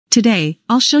Today,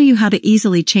 I'll show you how to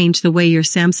easily change the way your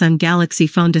Samsung Galaxy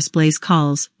phone displays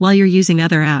calls while you're using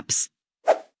other apps.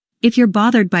 If you're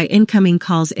bothered by incoming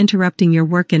calls interrupting your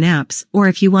work and apps, or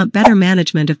if you want better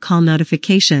management of call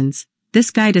notifications,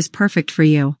 this guide is perfect for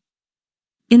you.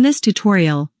 In this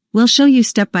tutorial, we'll show you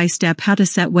step by step how to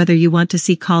set whether you want to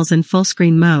see calls in full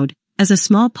screen mode, as a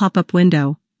small pop-up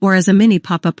window, or as a mini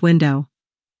pop-up window.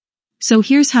 So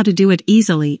here's how to do it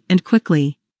easily and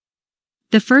quickly.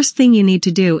 The first thing you need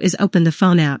to do is open the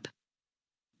phone app.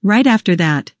 Right after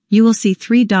that, you will see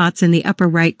 3 dots in the upper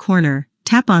right corner.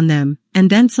 Tap on them, and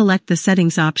then select the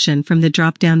settings option from the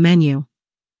drop-down menu.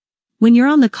 When you're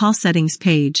on the call settings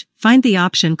page, find the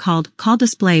option called Call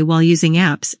Display while using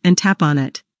apps and tap on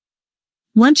it.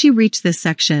 Once you reach this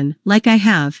section, like I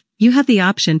have, you have the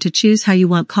option to choose how you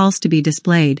want calls to be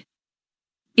displayed.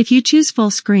 If you choose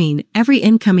full screen, every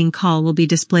incoming call will be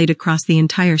displayed across the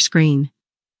entire screen.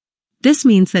 This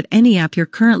means that any app you're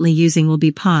currently using will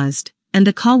be paused, and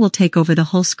the call will take over the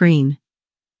whole screen.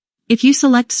 If you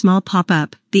select Small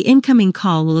Pop-up, the incoming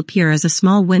call will appear as a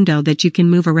small window that you can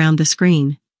move around the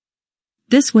screen.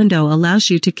 This window allows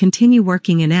you to continue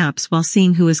working in apps while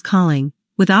seeing who is calling,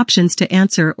 with options to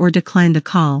answer or decline the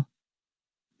call.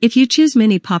 If you choose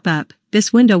Mini Pop-up,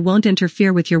 this window won't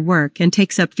interfere with your work and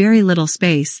takes up very little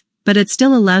space, but it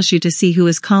still allows you to see who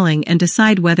is calling and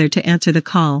decide whether to answer the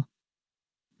call.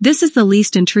 This is the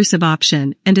least intrusive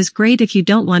option and is great if you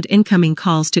don't want incoming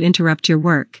calls to interrupt your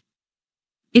work.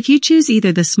 If you choose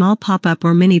either the small pop-up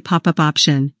or mini pop-up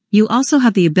option, you also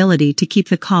have the ability to keep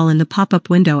the call in the pop-up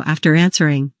window after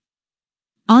answering.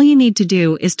 All you need to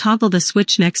do is toggle the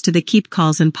switch next to the Keep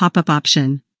Calls in Pop-up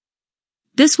option.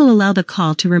 This will allow the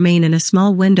call to remain in a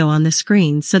small window on the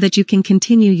screen so that you can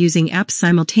continue using apps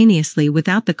simultaneously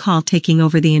without the call taking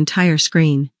over the entire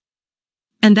screen.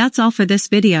 And that's all for this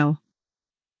video.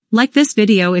 Like this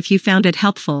video if you found it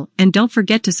helpful, and don't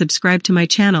forget to subscribe to my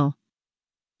channel.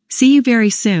 See you very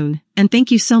soon, and thank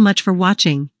you so much for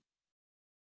watching.